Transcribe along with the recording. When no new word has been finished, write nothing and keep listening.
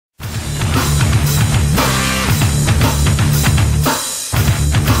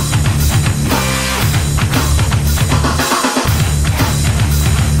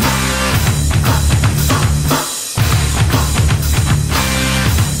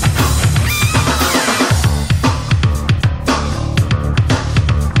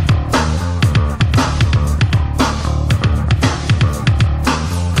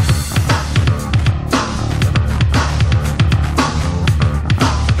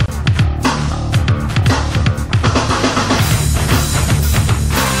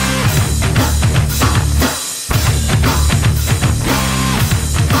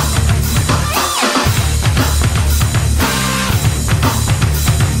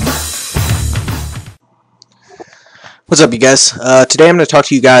What's up, you guys? Today I'm going to talk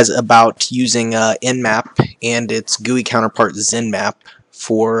to you guys about using NMAP and its GUI counterpart ZenMAP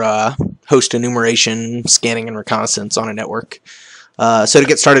for host enumeration, scanning, and reconnaissance on a network. So to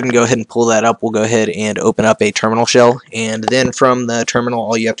get started and go ahead and pull that up, we'll go ahead and open up a terminal shell, and then from the terminal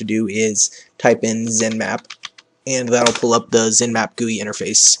all you have to do is type in ZenMAP, and that'll pull up the ZenMAP GUI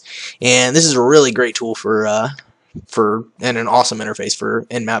interface. And this is a really great tool and an awesome interface for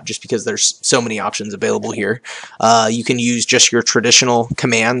NMAP just because there's so many options available here. You can use just your traditional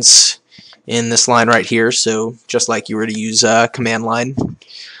commands in this line right here, so just like you were to use a command line.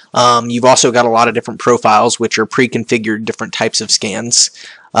 You've also got a lot of different profiles which are pre-configured different types of scans.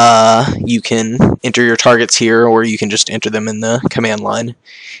 You can enter your targets here, or you can just enter them in the command line.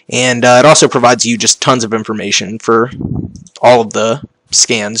 And it also provides you just tons of information for all of the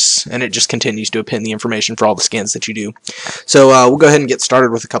scans, and it just continues to append the information for all the scans that you do. So we'll go ahead and get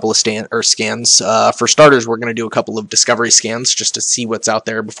started with a couple of scans. For starters, we're going to do a couple of discovery scans just to see what's out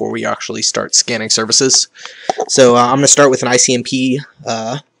there before we actually start scanning services. So I'm going to start with an icmp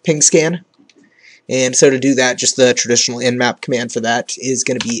ping scan, and so to do that, just the traditional nmap command for that is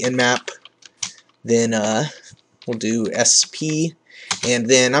going to be nmap, then we'll do sp, and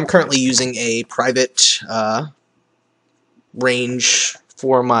then I'm currently using a private range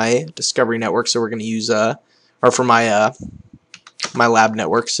for my discovery network, so we're going to use or for my my lab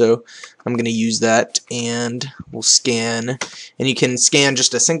network, so I'm going to use that, and we'll scan. And you can scan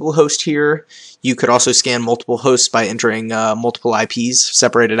just a single host here. You could also scan multiple hosts by entering multiple IPs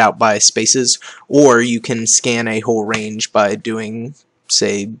separated out by spaces, or you can scan a whole range by doing,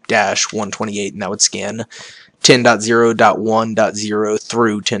 say, -128, and that would scan 10.0.1.0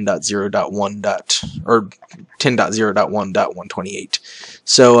 through 10.0.1. or 10.0.1.128.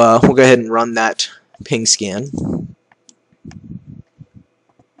 So we'll go ahead and run that ping scan.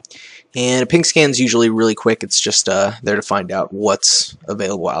 And a ping scan is usually really quick. It's just there to find out what's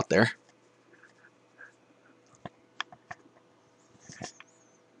available out there.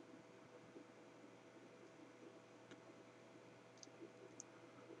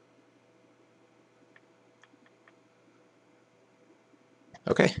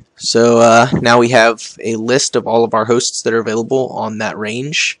 Okay, so now we have a list of all of our hosts that are available on that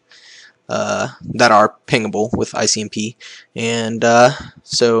range that are pingable with icmp. And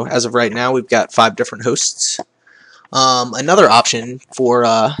so as of right now, we've got 5 different hosts. Another option for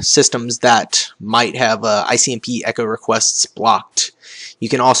systems that might have icmp echo requests blocked, you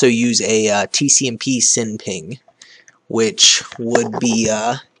can also use a tcmp syn ping, which would be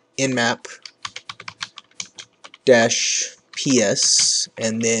nmap -ps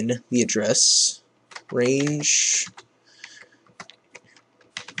and then the address range,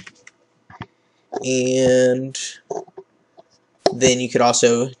 and then you could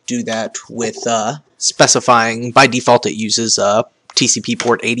also do that with specifying, by default it uses TCP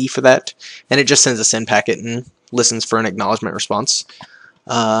port 80 for that, and it just sends a send packet and listens for an acknowledgement response.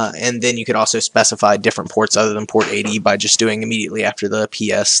 And then you could also specify different ports other than port 80 by just doing immediately after the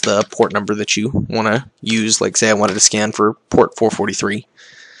PS the port number that you want to use. Like, say I wanted to scan for port 443,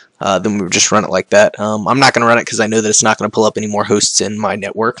 then we would just run it like that. I'm not going to run it because I know that it's not going to pull up any more hosts in my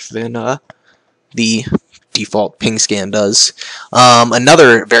network than the default ping scan does.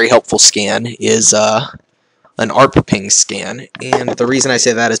 Another very helpful scan is an ARP ping scan, and the reason I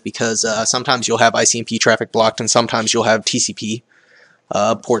say that is because sometimes you'll have icmp traffic blocked and sometimes you'll have TCP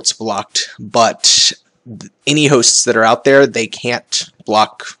ports blocked, but any hosts that are out there, they can't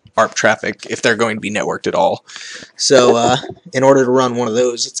block ARP traffic if they're going to be networked at all. So in order to run one of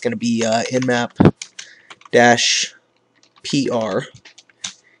those, it's going to be nmap -pr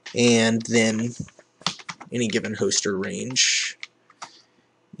and then any given host or range,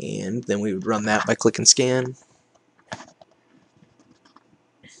 and then we would run that by clicking scan.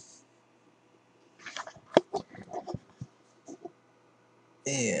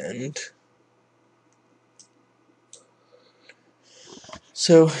 And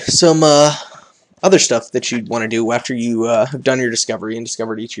so some other stuff that you'd want to do after you have done your discovery and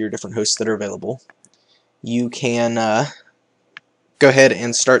discovered each of your different hosts that are available, you can go ahead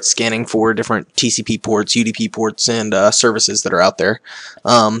and start scanning for different TCP ports, UDP ports, and services that are out there.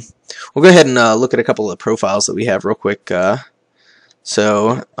 We'll go ahead and look at a couple of profiles that we have real quick.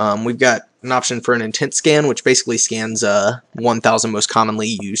 So we've got an option for an intent scan, which basically scans 1,000 most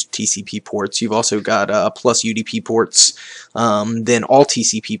commonly used TCP ports. You've also got plus UDP ports, then all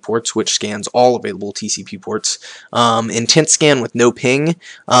TCP ports, which scans all available TCP ports. Intent scan with no ping.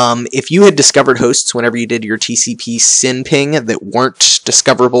 If you had discovered hosts whenever you did your TCP syn ping that weren't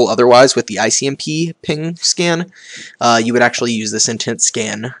discoverable otherwise with the icmp ping scan, you would actually use this intent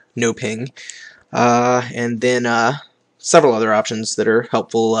scan no ping. And then several other options that are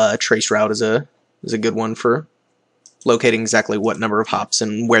helpful. Traceroute is a good one for locating exactly what number of hops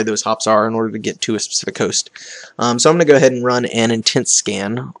and where those hops are in order to get to a specific host. So I'm going to go ahead and run an intent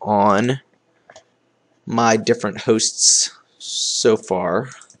scan on my different hosts so far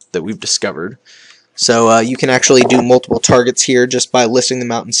that we've discovered. So you can actually do multiple targets here just by listing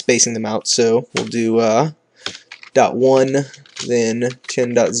them out and spacing them out. So we'll do .1, then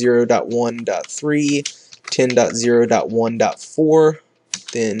 10.0.1.3, 10.0.1.4,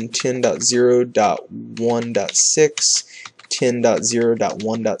 then 10.0.1.6,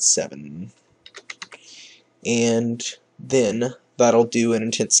 10.0.1.7, and then that'll do an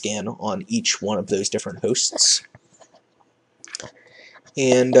intent scan on each one of those different hosts.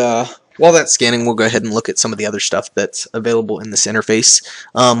 And while that's scanning, we'll go ahead and look at some of the other stuff that's available in this interface.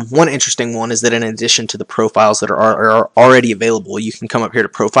 One interesting one is that in addition to the profiles that are already available, you can come up here to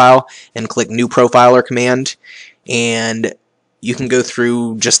Profile and click New Profiler command, and you can go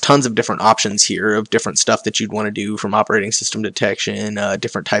through just tons of different options here of different stuff that you'd want to do, from operating system detection,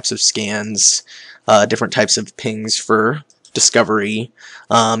 different types of scans, different types of pings for discovery.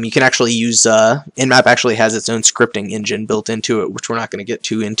 You can actually use NMAP actually has its own scripting engine built into it, which we're not going to get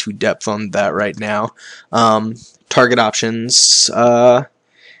too into depth on that right now. Target options, and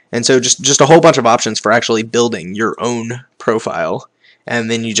so just a whole bunch of options for actually building your own profile.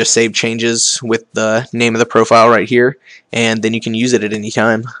 And then you just save changes with the name of the profile right here, and then you can use it at any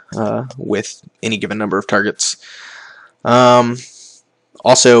time with any given number of targets.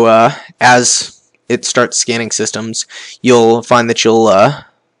 Also, as it starts scanning systems, you'll find that you'll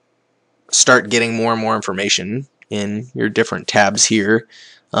start getting more and more information in your different tabs here.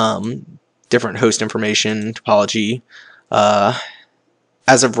 Different host information, topology.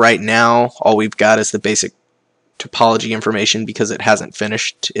 As of right now, all we've got is the basic topology information because it hasn't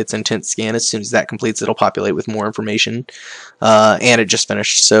finished its intent scan. As soon as that completes, it'll populate with more information, and it just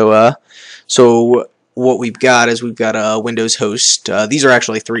finished. So what we've got is we've got a Windows host. These are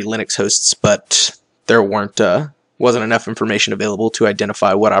actually 3 Linux hosts, but there wasn't enough information available to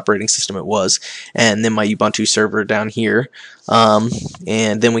identify what operating system it was. And then my Ubuntu server down here,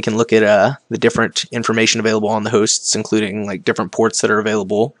 and then we can look at the different information available on the hosts, including like different ports that are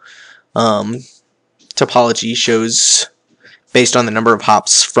available. Topology shows, based on the number of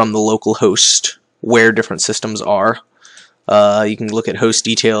hops from the local host, where different systems are. You can look at host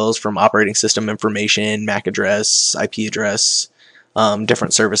details from operating system information, MAC address, IP address,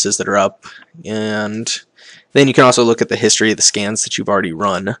 different services that are up, and then you can also look at the history of the scans that you've already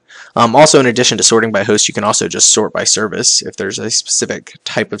run. Also, in addition to sorting by host, you can also just sort by service if there's a specific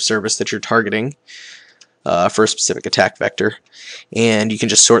type of service that you're targeting for a specific attack vector, and you can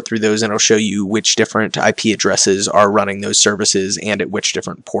just sort through those, and it'll show you which different IP addresses are running those services and at which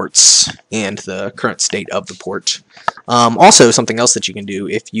different ports and the current state of the port. Also, something else that you can do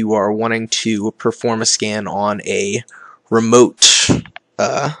if you are wanting to perform a scan on a remote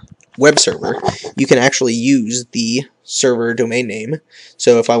web server, you can actually use the server domain name.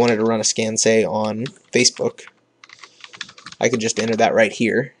 So if I wanted to run a scan, say, on Facebook, I could just enter that right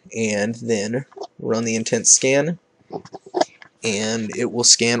here and then run the intent scan, and it will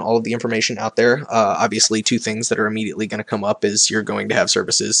scan all of the information out there. Obviously, 2 things that are immediately going to come up is you're going to have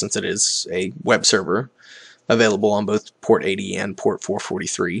services, since it is a web server, available on both port 80 and port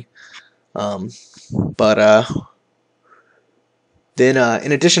 443. Then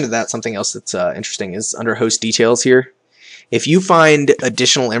in addition to that, something else that's interesting is under host details here. If you find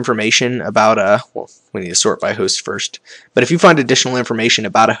additional information about well, we need to sort by host first, but if you find additional information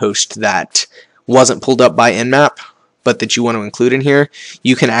about a host that wasn't pulled up by NMAP, but that you want to include in here,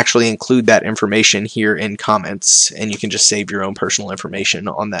 you can actually include that information here in comments, and you can just save your own personal information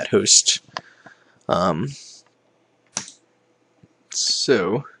on that host. Letting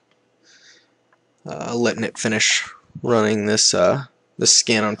it finish running this this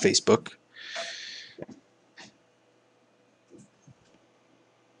scan on Facebook.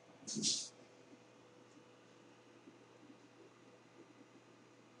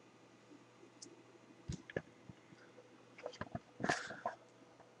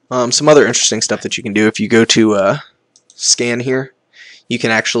 Some other interesting stuff that you can do if you go to scan here, you can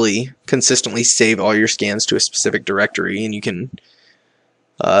actually consistently save all your scans to a specific directory, and you can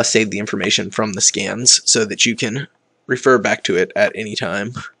save the information from the scans so that you can refer back to it at any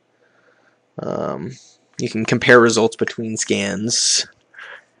time. You can compare results between scans,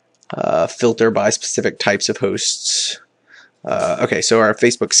 filter by specific types of hosts. Okay, so our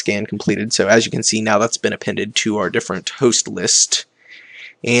Facebook scan completed, so as you can see now that's been appended to our different host list,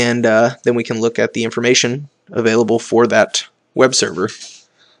 and then we can look at the information available for that web server.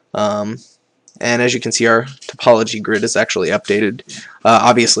 And as you can see, our topology grid is actually updated.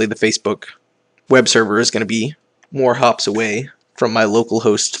 Obviously, the Facebook web server is going to be more hops away from my local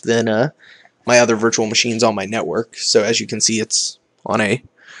host than my other virtual machines on my network. So as you can see, it's on a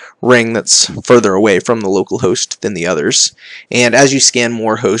ring that's further away from the local host than the others. And as you scan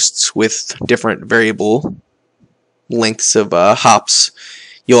more hosts with different variable lengths of hops,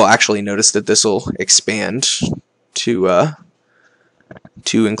 you'll actually notice that this will expand to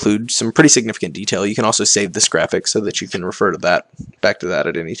include some pretty significant detail. You can also save this graphic so that you can refer to that back to that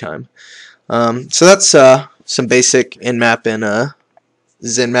at any time. So that's some basic NMAP and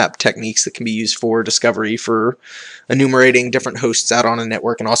ZenMAP techniques that can be used for discovery, for enumerating different hosts out on a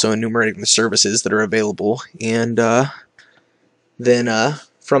network, and also enumerating the services that are available. And then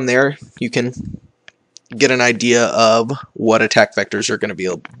from there you can get an idea of what attack vectors are going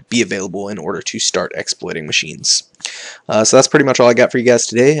to be available in order to start exploiting machines. So that's pretty much all I got for you guys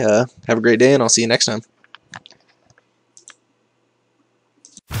today. Have a great day, and I'll see you next time.